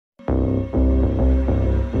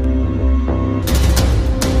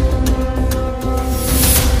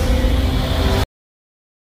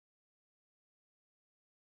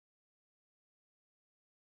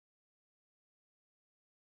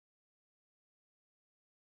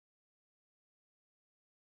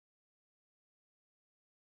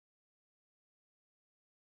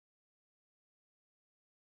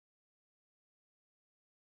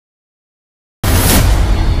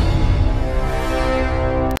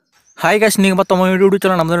Hi cash, நீங்கள் பார்த்தோம் YouTube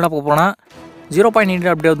channel நம்ம என்ன பார்க்க போனால் 0.8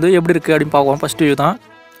 அப்டேட் வந்து எப்படி இருக்குது அப்படின்னு பார்ப்போம். ஃபஸ்ட்டு வியூ தான்.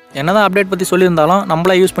 என்ன தான் அப்டேட் பற்றி சொல்லியிருந்தாலும்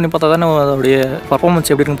நம்மளே யூஸ் பண்ணி பார்த்தா தானே அதோடைய பர்ஃபார்மன்ஸ்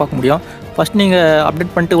எப்படி இருக்குன்னு பார்க்க முடியும். ஃபஸ்ட் நீங்கள்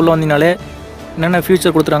அப்டேட் பண்ணிட்டு உள்ளே வந்தீங்கனாலே என்னென்ன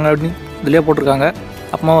ஃபியூச்சர் கொடுத்துறாங்க அப்படின்னு இதிலே போட்டிருக்காங்க.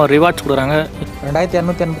 அப்புறமா ரிவார்ட்ஸ் கொடுக்குறாங்க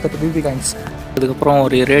 2288 பிபி காயின்ஸ். அதுக்கப்புறம்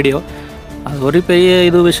ஒரு ரேடியோ, அது ஒரு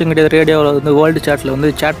பெரிய விஷயம் கிடையாது. ரேடியோவில் வந்து வேர்ல்டு சேட்டில்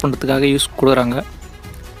வந்து சேட் பண்ணுறதுக்காக யூஸ் கொடுக்குறாங்க.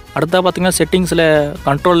 அடுத்தா பார்த்திங்கன்னா செட்டிங்ஸில்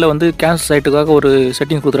கண்ட்ரோலில் வந்து கேன்சல் சைட்டுக்காக ஒரு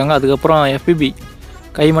செட்டிங்ஸ் கொடுத்துறாங்க. அதுக்கப்புறம் FPB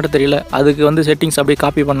கை மட்டும் தெரியல, அதுக்கு வந்து செட்டிங்ஸ் அப்படியே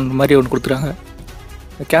காப்பி பண்ணுற மாதிரி ஒன்று கொடுத்துறாங்க.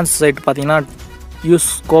 கேன்சல் சைட் பார்த்திங்கன்னா யூஸ்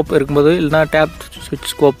ஸ்கோப் இருக்கும்போது இல்லைனா டேப் ஸ்விட்ச்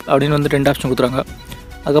ஸ்கோப் அப்படின்னு வந்து 2 ஆப்ஷன் கொடுத்துறாங்க.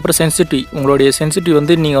 அதுக்கப்புறம் சென்சிட்டிவ், உங்களுடைய சென்சிட்டிவ்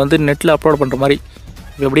வந்து நீங்கள் வந்து நெட்டில் அப்லோட் பண்ணுற மாதிரி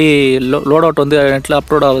எப்படி லோட் அவுட் வந்து நெட்டில்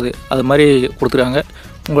அப்லோட் ஆகுது அது மாதிரி கொடுத்துருக்காங்க.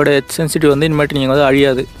 உங்களுடைய சென்சிட்டிவ் வந்து இனிமேட்டு நீங்கள் வந்து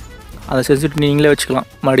அழியாது, அந்த சென்சிட்டிவ் நீங்களே வச்சுக்கலாம்,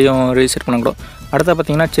 மறுபடியும் ரீசெட் பண்ணக்கூடும். அடுத்த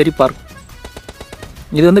பார்த்திங்கன்னா செரி பார்க்,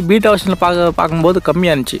 இது வந்து பீட்டா வெர்ஷனில் பார்க்கும்போது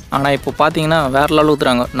கம்மியாக இருந்துச்சு. ஆனால் இப்போ பார்த்தீங்கன்னா வேறு லெவலில்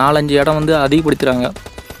ஊற்றுறாங்க. 4-5 இடம் வந்து அதிகப்படுத்துகிறாங்க.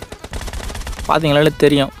 பார்த்தீங்களாலே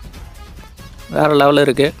தெரியும், வேறு லெவலில்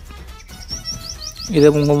இருக்குது. இது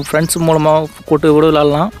உங்கள் ஃப்ரெண்ட்ஸ் மூலமாக கூட்டு கூட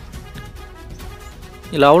விளாட்லாம்.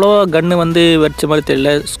 இல்லை அவ்வளோவா கன்று வந்து வச்ச மாதிரி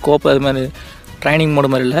தெரியல, ஸ்கோப் அது மாதிரி ட்ரைனிங்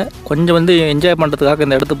மோடு மாதிரி இல்லை, கொஞ்சம் வந்து என்ஜாய் பண்ணுறதுக்காக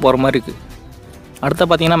இந்த இடத்துக்கு போகிற மாதிரி இருக்குது. அடுத்த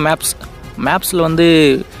பார்த்திங்கன்னா மேப்ஸில் வந்து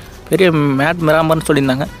பெரிய மிராமர்னு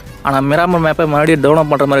சொல்லியிருந்தாங்க. ஆனால் மிராமர் மேப்பை மறுபடியும் டவுன்லோட்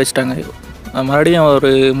பண்ணுற மாதிரி வச்சுட்டாங்க. மறுபடியும் ஒரு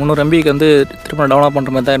 300 MBக்கு வந்து திரும்ப டவுன்லோட்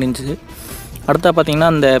பண்ணுற மாதிரி தான் இருந்துச்சு. அடுத்தா பார்த்திங்கன்னா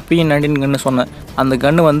அந்த P19 கன்று சொன்னேன், அந்த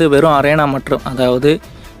கன்று வந்து வெறும் அரேனா மற்றும், அதாவது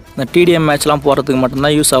இந்த TDM மேட்ச்லாம் போகிறதுக்கு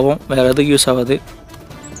மட்டும்தான் யூஸ் ஆகும், வேறு எதுக்கு யூஸ் ஆகாது.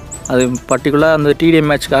 அது பர்டிகுலராக அந்த TDM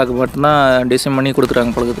மேட்ச்சுக்காக மட்டும்தான் டிசைன் பண்ணி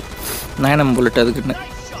கொடுத்துருக்காங்க பழகுது. 9M புல்லட் அதுக்குன்னு.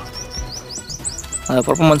 அது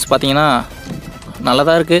பர்ஃபார்மன்ஸ் பார்த்திங்கன்னா நல்லா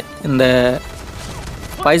தான் இருக்குது. இந்த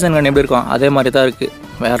பாய்சன் கன் எப்படி இருக்கும் அதே மாதிரி தான் இருக்குது,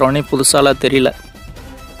 வேறு ஒன்றும் புதுசாலாம் தெரியல.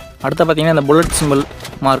 அடுத்து பார்த்திங்கன்னா இந்த புல்லட் சிம்பிள்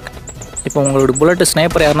மார்க், இப்போ உங்களோட புல்லட்டு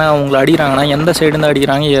ஸ்னைப்பர் யாருன்னா உங்களை அடிக்கிறாங்கன்னா எந்த சைடுலேருந்து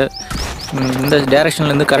அடிக்கிறாங்க, இந்த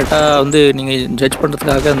டேரெக்ஷன்லேருந்து கரெக்டாக வந்து நீங்கள் ஜட்ஜ்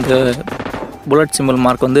பண்ணுறதுக்காக இந்த புல்லட் சிம்பிள்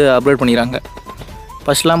மார்க் வந்து அப்டேட் பண்ணிக்கிறாங்க.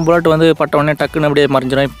 ஃபஸ்ட்லாம் புல்லட் வந்து பட்டவுடனே டக்குன்னு அப்படியே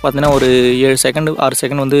மறைஞ்சிடும். இப்போ பார்த்தீங்கன்னா ஒரு 7 செகண்ட் 6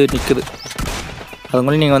 செகண்ட் வந்து நிற்குது.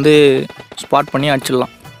 அதுக்குள்ளே நீங்கள் வந்து ஸ்பாட் பண்ணி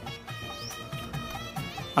அடிச்சிடலாம்.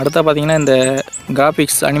 அடுத்தா பார்த்திங்கன்னா இந்த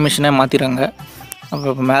கிராஃபிக்ஸ் அனிமேஷனே மாற்றிடுறாங்க.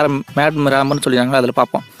 அப்போ மேட் மிராமர்னு சொல்லிடுறாங்க, அதில்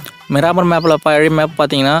பார்ப்போம். மிராமர் மேப்பில் பழைய மேப்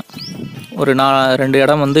பார்த்திங்கன்னா ஒரு 2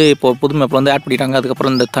 இடம் வந்து இப்போது புது மேப்பில் வந்து ஆட் பண்ணிட்டாங்க.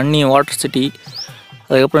 அதுக்கப்புறம் இந்த தண்ணி வாட்டர் சிட்டி,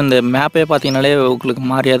 அதுக்கப்புறம் இந்த மேப்பே பார்த்திங்கனாலே உங்களுக்கு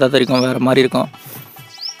மாறியாக தான் இருக்கும், வேறு மாதிரி இருக்கும்.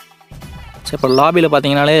 சரி, இப்போ லாபியில்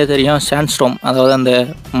பார்த்திங்கனாலே தெரியும் சாண்ட்ஸ்டோம், அதாவது அந்த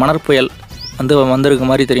மணற்புயல் வந்து வந்திருக்க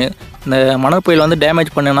மாதிரி தெரியும். இந்த மணற்புயல் வந்து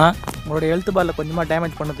டேமேஜ் பண்ணுன்னா உங்களுடைய ஹெல்த் பாரில் கொஞ்சமாக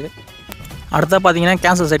டேமேஜ் பண்ணுது. அடுத்தா பார்த்திங்கன்னா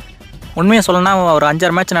கேன்சர் சைட், உண்மையாக சொல்லணும்னா ஒரு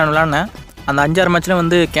 5-6 மேட்ச் நான் விளாட்னேன். அந்த 5-6 மேட்ச்லேயும்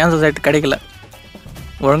வந்து கேன்சர் சைட் கிடைக்கல,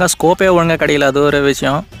 ஒழுங்காக ஸ்கோப்பே ஒழுங்காக கிடைக்கல. அது ஒரு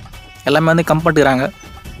விஷயம், எல்லாமே வந்து கம்பட்டுக்கிறாங்க.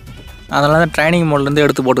 அதனால தான் ட்ரைனிங் மோட்லேருந்து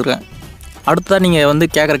எடுத்து போட்டுருக்கேன். அடுத்ததான் நீங்கள் வந்து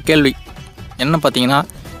கேட்குற கேள்வி என்ன பார்த்தீங்கன்னா,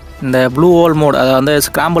 இந்த ப்ளூ ஹோல் மோடு, அதாவது வந்து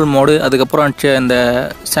ஸ்க்ராம்பிள் மோடு, அதுக்கப்புறம் இந்த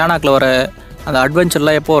சேனாக்கில் வர அந்த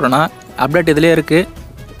அட்வென்ச்சர்லாம் எப்போ வரும்னா அப்டேட் இதிலே இருக்குது.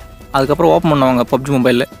 அதுக்கப்புறம் ஓப்பன் பண்ணுவாங்க PUBG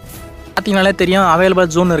மொபைலில். பார்த்தீங்கனாலே தெரியும்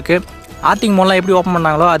அவைலபிள் ஜோன் இருக்குது. ஆர்த்திங் மோட்லாம் எப்படி ஓப்பன்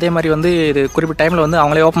பண்ணாங்களோ அதே மாதிரி வந்து இது குறிப்பிட்ட டைமில் வந்து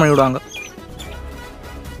அவங்களே ஓப்பன் பண்ணி விடுவாங்க.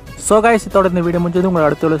 ஸோ கைஸ், இதோட இந்த வீடியோ முடிஞ்சது. உங்களை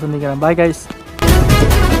அடுத்த சந்திக்கிறேன். Bye guys.